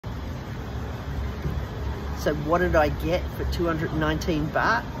So what did I get for 219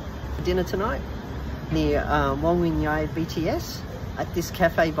 baht for dinner tonight? Near Wong Wing Yai BTS at this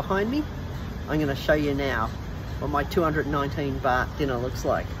cafe behind me. I'm going to show you now what my 219 baht dinner looks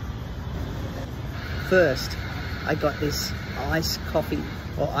like. First, I got this iced coffee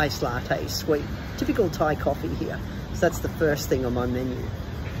or iced latte, sweet. Typical Thai coffee here. So that's the first thing on my menu.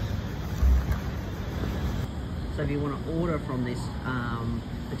 So if you want to order from this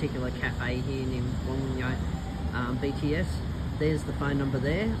particular cafe here in Wong Wing Yai BTS, there's the phone number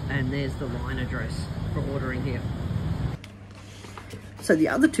there, and there's the line address for ordering here. So the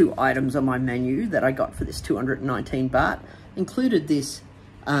other two items on my menu that I got for this 219 baht included this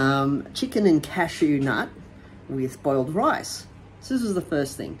chicken and cashew nut with boiled rice. So this was the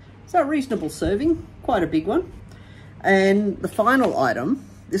first thing. So a reasonable serving, quite a big one. And the final item,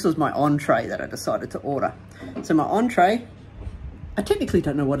 this was my entree that I decided to order. So my entree, I technically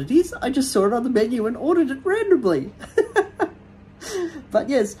don't know what it is. I just saw it on the menu and ordered it randomly. But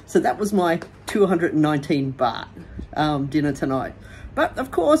yes, so that was my 219 baht dinner tonight. But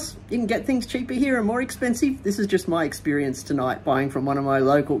of course, you can get things cheaper here and more expensive. This is just my experience tonight buying from one of my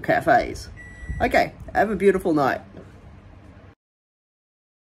local cafes. Okay, have a beautiful night.